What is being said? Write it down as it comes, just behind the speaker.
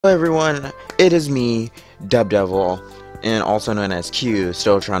Hello everyone, it is me, Dubdevil, and also known as Q,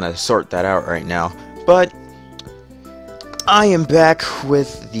 still trying to sort that out right now, but I am back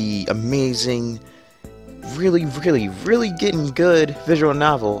with the amazing, really getting good visual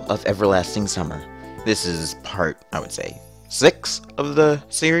novel of Everlasting Summer. This is part, I would say, 6 of the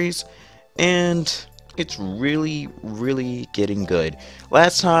series, and it's really getting good.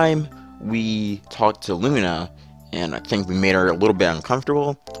 Last time we talked to Luna, and I think we made her a little bit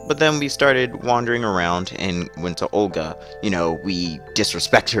uncomfortable, but then we started wandering around and went to Olga. You know, we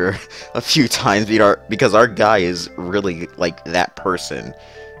disrespect her a few times because our guy is really like that person.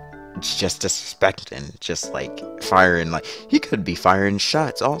 It's just disrespecting, just like firing, like, he could be firing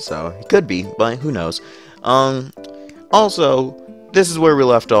shots also. He could be, but who knows. Um, Also, this is where we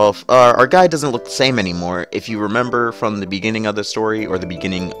left off. Our guy doesn't look the same anymore. If you remember from the beginning of the story, or the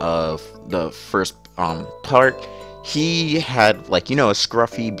beginning of the first part, he had, like, you know, a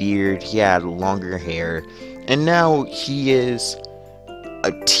scruffy beard, he had longer hair, and now he is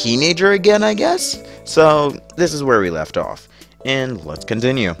a teenager again, I guess? So, this is where we left off. And let's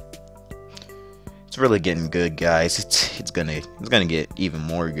continue. It's really getting good, guys. It's gonna get even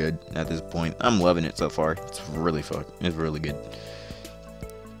more good at this point. I'm loving it so far. It's really good.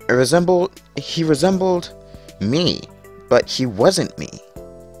 He resembled me, but he wasn't me.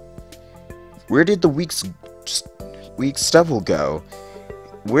 Where did the weak stubble go?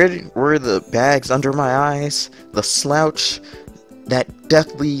 Where were the bags under my eyes? The slouch, that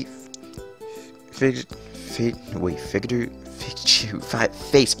deathly face.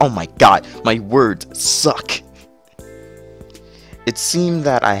 Oh my god, my words suck. It seemed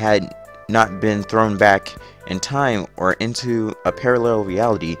that I had not been thrown back in time or into a parallel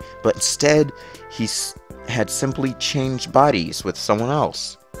reality, but instead had simply changed bodies with someone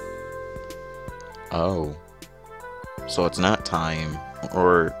else. Oh, so it's not time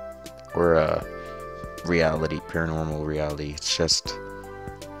or reality, paranormal reality. It's just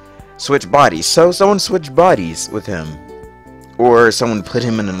switch bodies. So someone switched bodies with him. Or someone put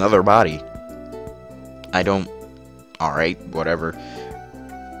him in another body. I don't... Alright, whatever.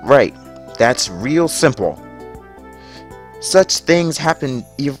 Right, that's real simple. Such things happen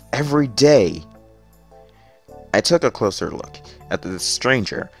every day. I took a closer look at the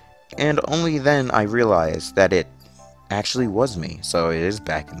stranger, and only then I realized that it actually was me, so it is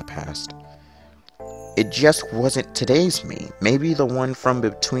back in the past. It just wasn't today's me, maybe the one from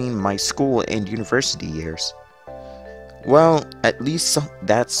between my school and university years. Well, at least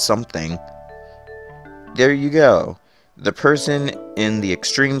that's something. There you go. The person in the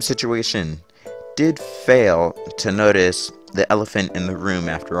extreme situation did fail to notice the elephant in the room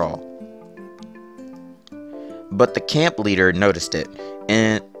after all. But the camp leader noticed it,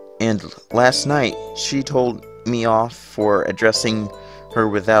 and last night she told me off for addressing her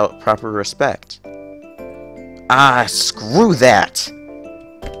without proper respect. Ah, screw that!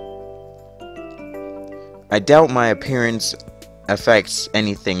 I doubt my appearance affects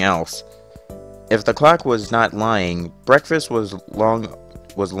anything else. If the clock was not lying, breakfast was long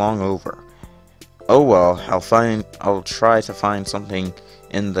over. Oh well, I'll try to find something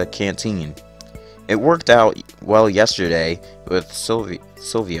in the canteen. It worked out well yesterday with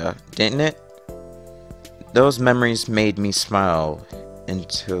Sylvia, didn't it? Those memories made me smile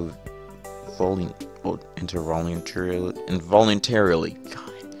involuntarily.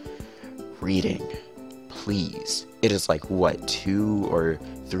 God, reading. Please. It is like, what, 2 or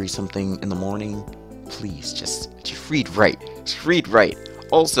 3 something in the morning? Please, just read right. Just read right.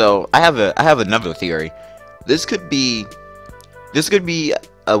 Also, I have another theory. This could be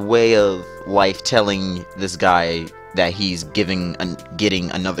a way of life telling this guy that he's getting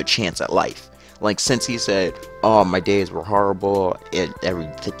another chance at life. Like, since he said, "Oh, my days were horrible.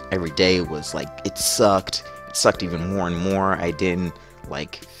 Every day was like, it sucked. It sucked even more and more.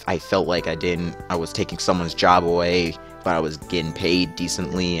 I felt like I was taking someone's job away, but I was getting paid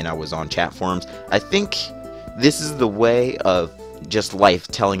decently and I was on chat forums." I think this is the way of just life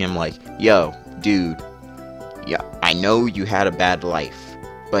telling him, like, yo, dude, yeah, I know you had a bad life,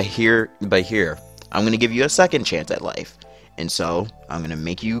 but here, I'm gonna give you a second chance at life. And so, I'm gonna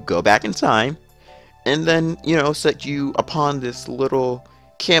make you go back in time, and then, you know, set you upon this little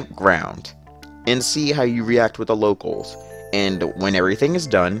campground, and see how you react with the locals. And when everything is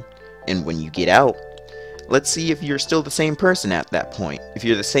done, and when you get out, let's see if you're still the same person at that point. If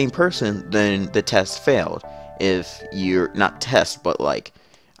you're the same person, then the test failed. If you're not test, but like,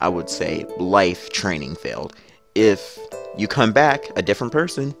 I would say life training failed. If you come back a different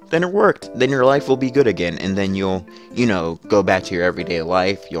person, then it worked. Then your life will be good again, and then you'll, you know, go back to your everyday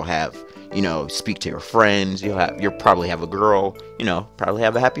life. You'll have you know, speak to your friends. You'll probably have a girl, you know, probably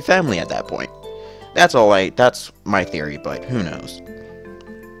have a happy family at that point. That's my theory, but who knows.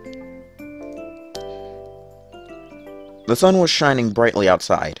 The sun was shining brightly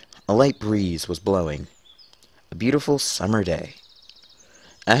outside. A light breeze was blowing. A beautiful summer day.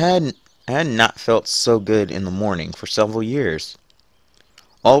 I had I had not felt so good in the morning for several years.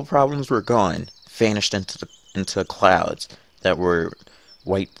 All problems were gone, vanished into clouds that were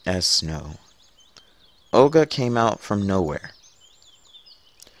white as snow. Olga came out from nowhere.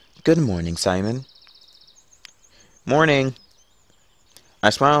 Good morning, Simon. Morning.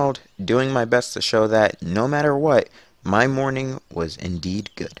 I smiled, doing my best to show that, no matter what, my morning was indeed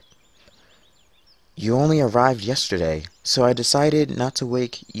good. You only arrived yesterday, so I decided not to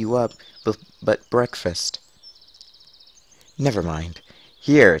wake you up but breakfast. Never mind.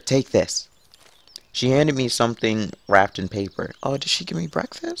 Here, take this. She handed me something wrapped in paper. Oh, did she give me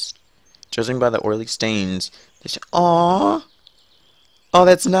breakfast? Judging by the oily stains, Aww! Oh,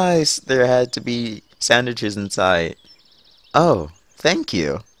 that's nice. There had to be sandwiches inside. Oh, thank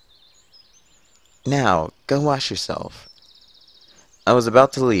you. Now, go wash yourself. I was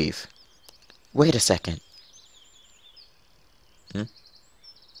about to leave. Wait a second.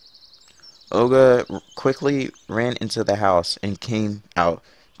 Olga quickly ran into the house and came out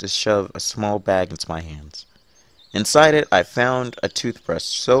to shove a small bag into my hands. Inside it, I found a toothbrush,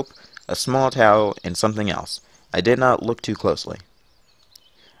 soap, a small towel, and something else. I did not look too closely.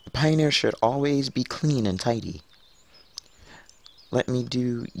 A pioneer should always be clean and tidy. Let me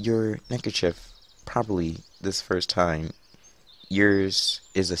do your neckerchief properly this first time. Yours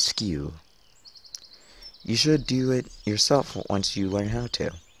is askew. You should do it yourself once you learn how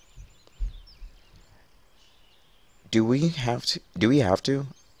to. Do we have to? Do we have to?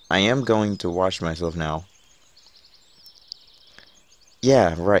 I am going to wash myself now.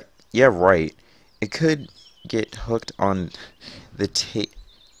 Yeah, right. Yeah, right. It could get hooked on the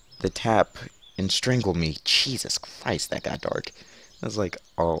tap and strangle me. Jesus Christ, that got dark. I was like,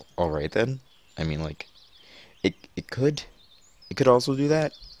 all right then. I mean, like, it could also do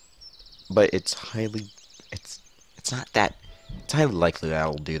that, but it's not that. It's highly likely that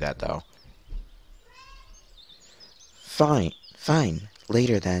it'll do that though. Fine.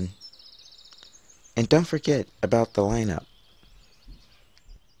 Later then. And don't forget about the lineup.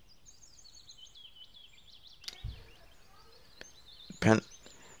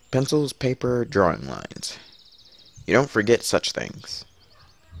 Pencils, paper, drawing lines. You don't forget such things.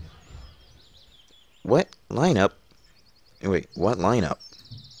 What lineup? Wait, what lineup?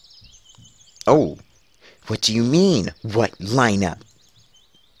 Oh, what do you mean, what lineup?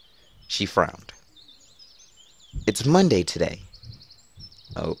 She frowned. It's Monday today.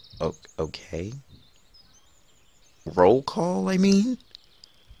 Oh, okay. Roll call, I mean?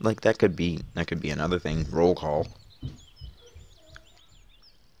 Like, that could be another thing. Roll call.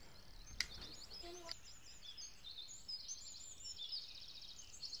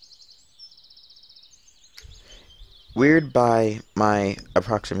 Weird by my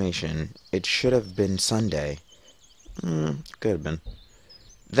approximation. It should have been Sunday. Could have been.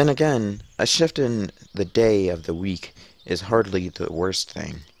 Then again, a shift in the day of the week is hardly the worst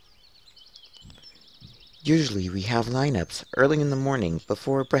thing. Usually we have lineups early in the morning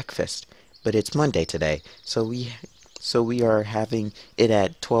before breakfast, but it's Monday today, so we are having it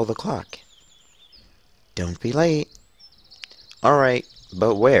at 12 o'clock. Don't be late. Alright,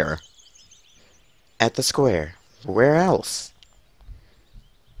 but where? At the square. Where else?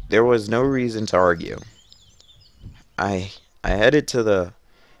 There was no reason to argue. I headed to the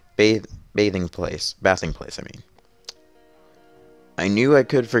bathing place, I mean. I knew I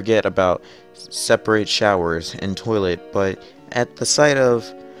could forget about separate showers and toilet, but at the sight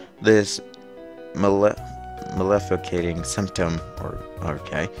of this maleficating symptom,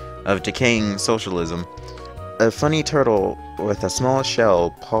 of decaying socialism, a funny turtle with a small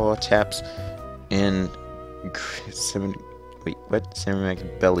shell paw taps in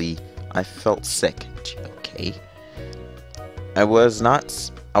ceramic belly. I felt sick. Okay. I was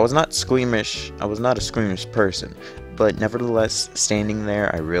not squeamish. I was not a squeamish person, but nevertheless, standing there,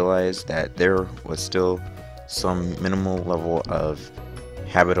 I realized that there was still some minimal level of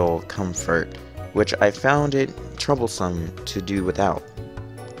habitable comfort, which I found it troublesome to do without.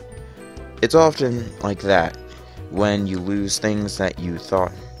 It's often like that. When you lose things that you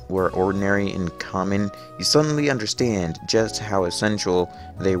thought were ordinary and common, you suddenly understand just how essential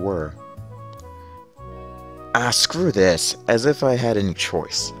they were. Ah, screw this, as if I had any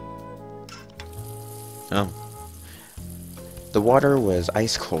choice. Oh. The water was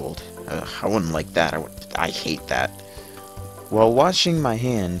ice cold. I wouldn't like that. I hate that. While washing my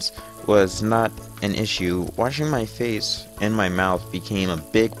hands, was not an issue, washing my face and my mouth became a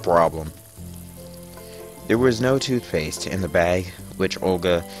big problem. There was no toothpaste in the bag which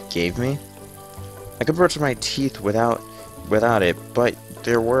Olga gave me. I could brush my teeth without it, but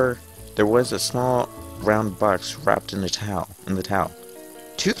there was a small round box wrapped in the towel.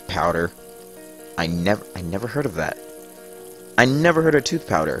 Tooth powder? I never heard of that. I never heard of tooth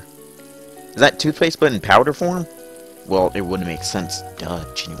powder. Is that toothpaste but in powder form? Well, it wouldn't make sense. Duh,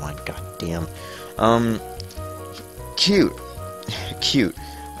 Genuine, goddamn. Cute. Cute.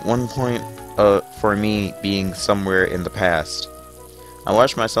 One point for me being somewhere in the past. I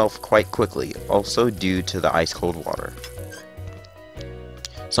washed myself quite quickly, also due to the ice-cold water.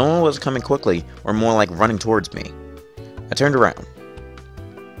 Someone was coming quickly, or more like running towards me. I turned around.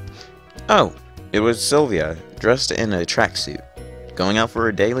 Oh, it was Sylvia, dressed in a tracksuit. Going out for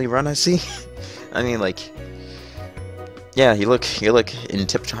a daily run, I see? I mean, like... Yeah, you look in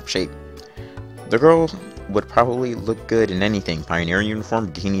tip-top shape. The girl would probably look good in anything. Pioneer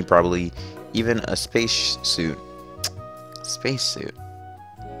uniform, bikini, probably even a space suit. Space suit.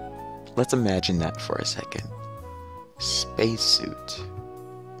 Let's imagine that for a second. Space suit.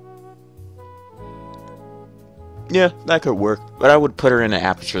 Yeah, that could work. But I would put her in an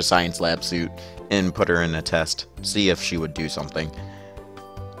Aperture Science Lab suit and put her in a test. See if she would do something.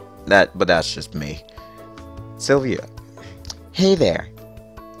 But that's just me. Sylvia. Hey there.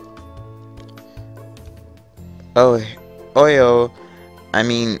 Oh, Oyo. I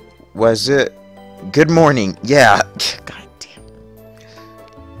mean, was it... Good morning. Yeah. God damn.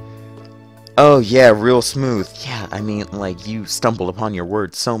 Oh, yeah, real smooth. Yeah, I mean, like, you stumbled upon your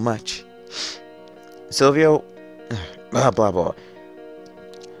words so much. Sylvia... Blah, blah, blah.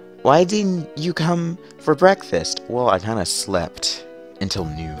 Why didn't you come for breakfast? Well, I kind of slept until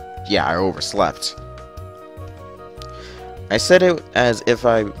noon. Yeah, I overslept. I said it as if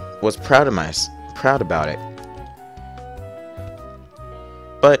I was proud about it.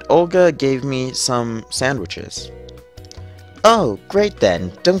 But Olga gave me some sandwiches. Oh, great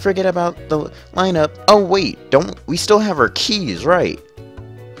then. Don't forget about the lineup. Oh, wait, we still have our keys, right?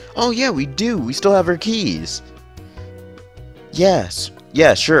 Oh, yeah, we do. We still have our keys. Yes.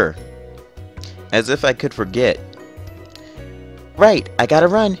 Yeah, sure. As if I could forget. Right, I gotta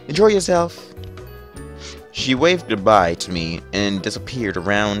run. Enjoy yourself. She waved goodbye to me and disappeared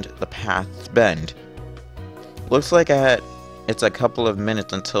around the path's bend. Looks like it's a couple of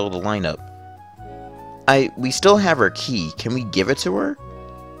minutes until the lineup. We still have her key. Can we give it to her?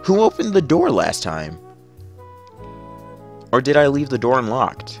 Who opened the door last time? Or did I leave the door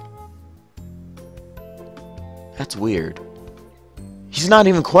unlocked? That's weird. He's not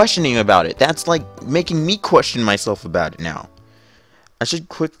even questioning about it. That's like making me question myself about it now. I should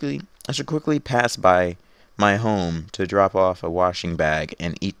quickly pass by my home to drop off a washing bag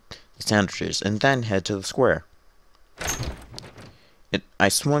and eat the sandwiches and then head to the square. I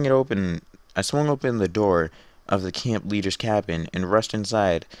swung open the door of the camp leader's cabin and rushed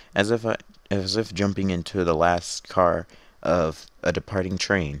inside as if jumping into the last car of a departing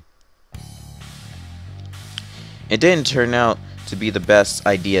train. It didn't turn out to be the best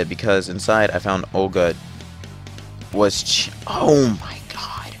idea because inside I found Olga oh my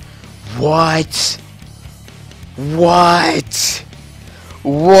god. What? What?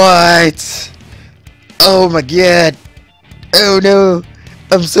 What? Oh my god. Oh no.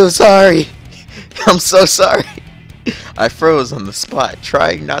 I'm so sorry. I'm so sorry. I froze on the spot,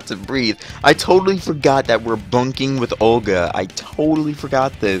 trying not to breathe. I totally forgot that we're bunking with Olga. I totally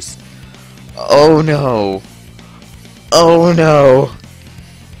forgot this. Oh no. Oh no.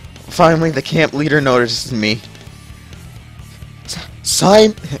 Finally, the camp leader notices me.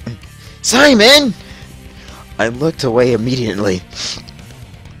 Simon! I looked away immediately.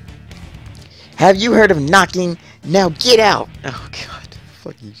 Have you heard of knocking? Now get out! Oh god,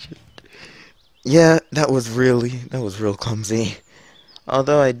 fucking shit. Yeah, that was real clumsy.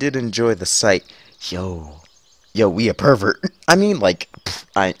 Although I did enjoy the sight. Yo, we a pervert. I mean, like,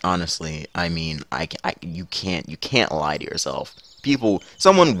 you can't lie to yourself.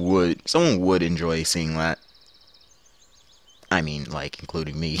 Someone would enjoy seeing that. I mean, like,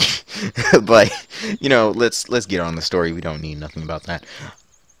 including me. But, you know, let's get on the story. We don't need nothing about that.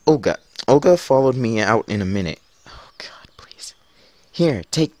 Olga followed me out in a minute. Oh, God, please. Here,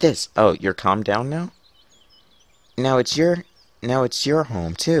 take this. Oh, you're calmed down now? Now it's your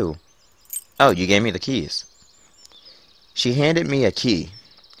home, too. Oh, you gave me the keys. She handed me a key.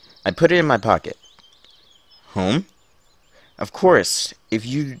 I put it in my pocket. Home? Of course, if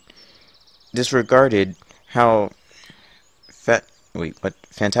you disregarded how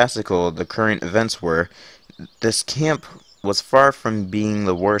fantastical the current events were, this camp was far from being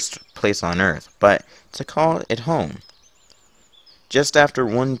the worst place on Earth, but to call it home. Just after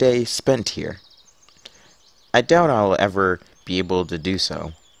one day spent here. I doubt I'll ever be able to do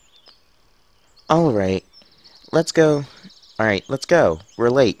so. Alright, let's go. Alright, let's go. We're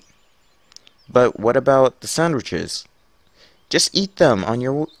late. But what about the sandwiches? Just eat them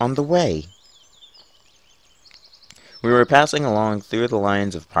on the way. We were passing along through the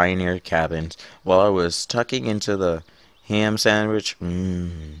lines of pioneer cabins while I was tucking into the ham sandwich.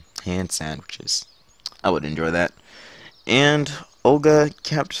 Ham sandwiches. I would enjoy that. And Olga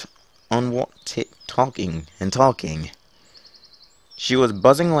kept on talking and talking. She was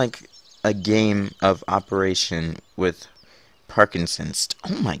buzzing like a game of Operation with Parkinson's.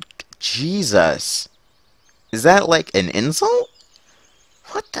 Oh my Jesus. Is that like an insult?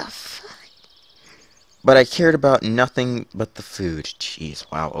 What the fuck? But I cared about nothing but the food. Jeez,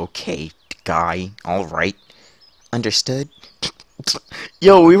 wow, okay, guy. Alright. Understood?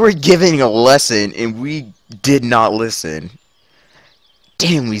 Yo, we were giving a lesson and we did not listen.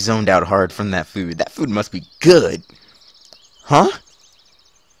 Damn, we zoned out hard from that food. That food must be good. Huh?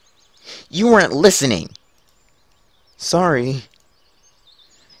 You weren't listening. Sorry.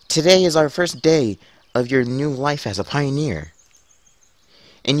 Today is our first day of your new life as a pioneer.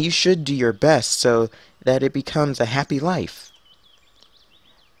 And you should do your best so that it becomes a happy life.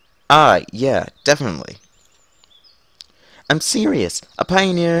 Ah, yeah, definitely. I'm serious. A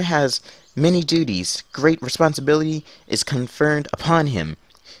pioneer has many duties. Great responsibility is conferred upon him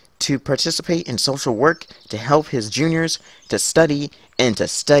to participate in social work, to help his juniors, to study, and to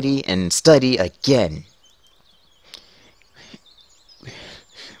study and study again.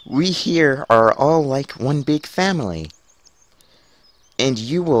 We here are all like one big family, and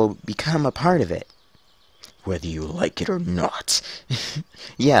you will become a part of it. Whether you like it or not.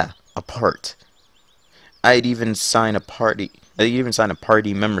 Yeah, a part. I'd even sign a party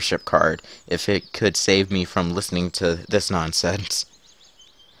membership card if it could save me from listening to this nonsense.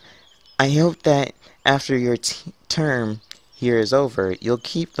 I hope that after your term here is over, you'll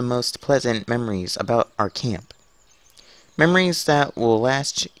keep the most pleasant memories about our camp. Memories that will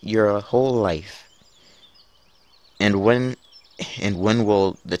last your whole life. And when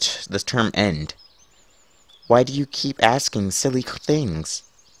will this term end? Why do you keep asking silly things?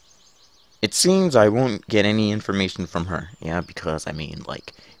 It seems I won't get any information from her. Yeah, because, I mean,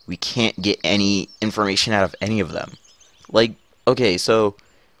 like, we can't get any information out of any of them. Like, okay, so,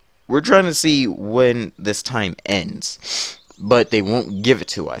 we're trying to see when this time ends, but they won't give it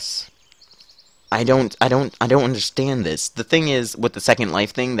to us. I don't understand this. The thing is, with the Second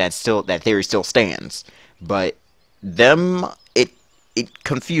Life thing, that theory still stands. But, it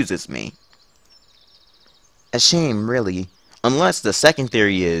confuses me. A shame, really. Unless the second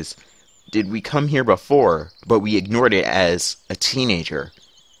theory is, did we come here before, but we ignored it as a teenager,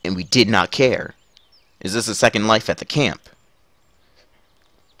 and we did not care? Is this a second life at the camp?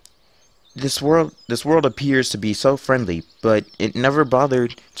 This world appears to be so friendly, but it never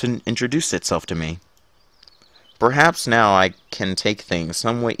bothered to introduce itself to me. Perhaps now I can take things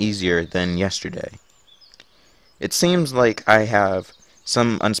somewhat easier than yesterday. It seems like I have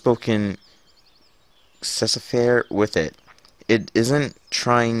some unspoken cessaffaire with it. It isn't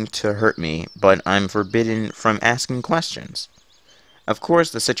trying to hurt me, but I'm forbidden from asking questions. Of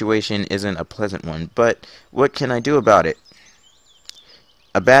course, the situation isn't a pleasant one, but what can I do about it?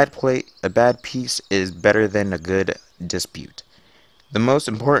 A bad peace is better than a good dispute. The most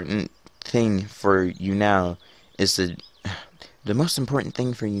important thing for you now is to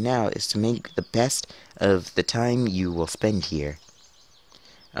make the best of the time you will spend here.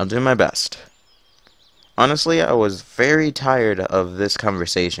 I'll do my best. Honestly, I was very tired of this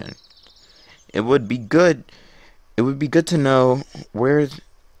conversation. It would be good to know where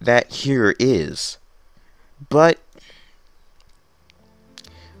that here is. But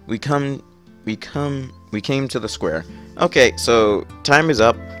we came to the square. Okay, so time is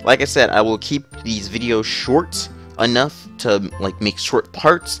up. Like I said, I will keep these videos short enough to like make short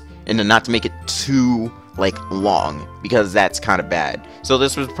parts and then not to make it too like long, because that's kind of bad. So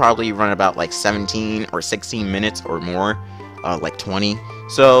this was probably run about like 17 or 16 minutes or more, like 20.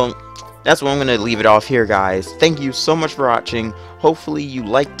 So that's what I'm gonna leave it off here, guys. Thank you so much for watching. Hopefully you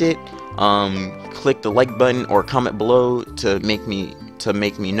liked it. Click the like button or comment below to make me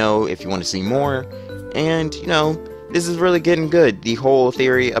know if you want to see more. And you know, this is really getting good. The whole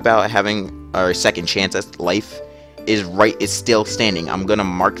theory about having our second chance at life is still standing. I'm gonna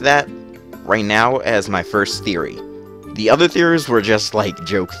mark that right now as my first theory. The other theories were just like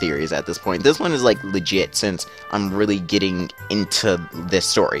joke theories at this point. This one is like legit, since I'm really getting into this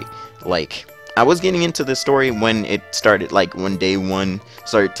story. Like, I was getting into the story when it started, like, when day one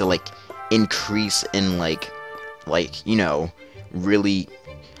started to, like, increase in, you know, really,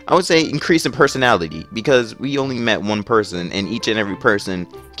 I would say increase in personality, because we only met one person, and each and every person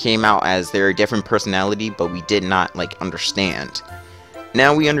came out as their different personality, but we did not, like, understand.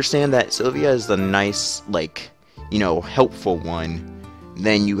 Now we understand that Sylvia is the nice, like, you know, helpful one.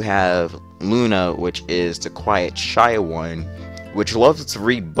 Then you have Luna, which is the quiet, shy one, which loves to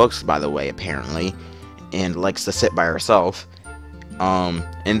read books, by the way, apparently, and likes to sit by herself.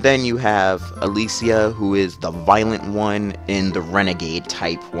 And then you have Alicia, who is the violent one and the renegade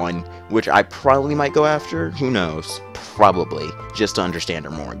type one, which I probably might go after. Who knows? Probably, just to understand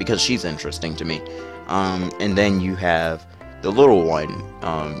her more, because she's interesting to me. And then you have the little one,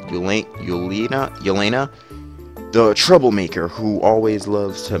 Yelena, the troublemaker who always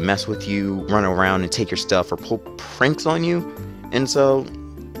loves to mess with you, run around and take your stuff, or pull pranks on you. And so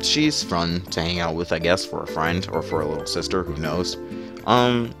she's fun to hang out with, I guess, for a friend or for a little sister, who knows.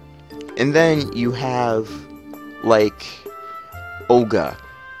 And then you have, like, Olga.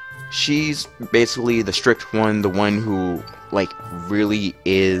 She's basically the strict one, the one who, like, really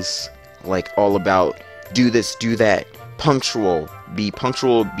is, like, all about do this, do that, punctual, be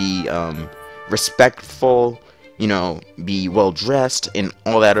respectful, you know, be well dressed, and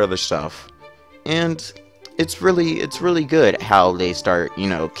all that other stuff. And it's really good how they start, you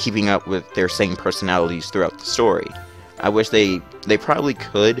know, keeping up with their same personalities throughout the story. I wish they probably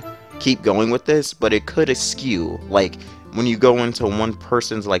could keep going with this, but it could askew. Like, when you go into one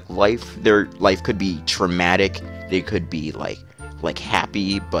person's, like, life, their life could be traumatic. They could be like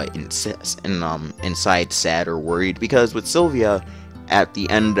happy, but inside sad or worried. Because with Sylvia, at the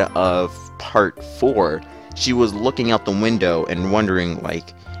end of part 4, she was looking out the window and wondering,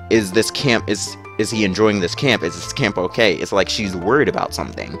 like, is this camp, is he enjoying this camp? Is this camp okay? It's like she's worried about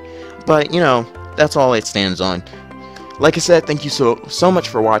something. But, you know, that's all it stands on. Like I said, thank you so much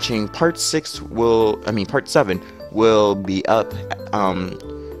for watching. Part 7 will be up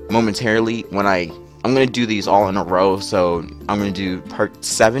momentarily when I'm gonna do these all in a row. So I'm gonna do part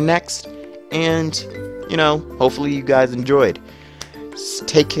 7 next, and, you know, hopefully you guys enjoyed.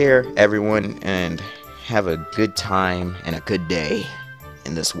 Take care, everyone, and have a good time and a good day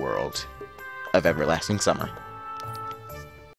in this world of everlasting summer.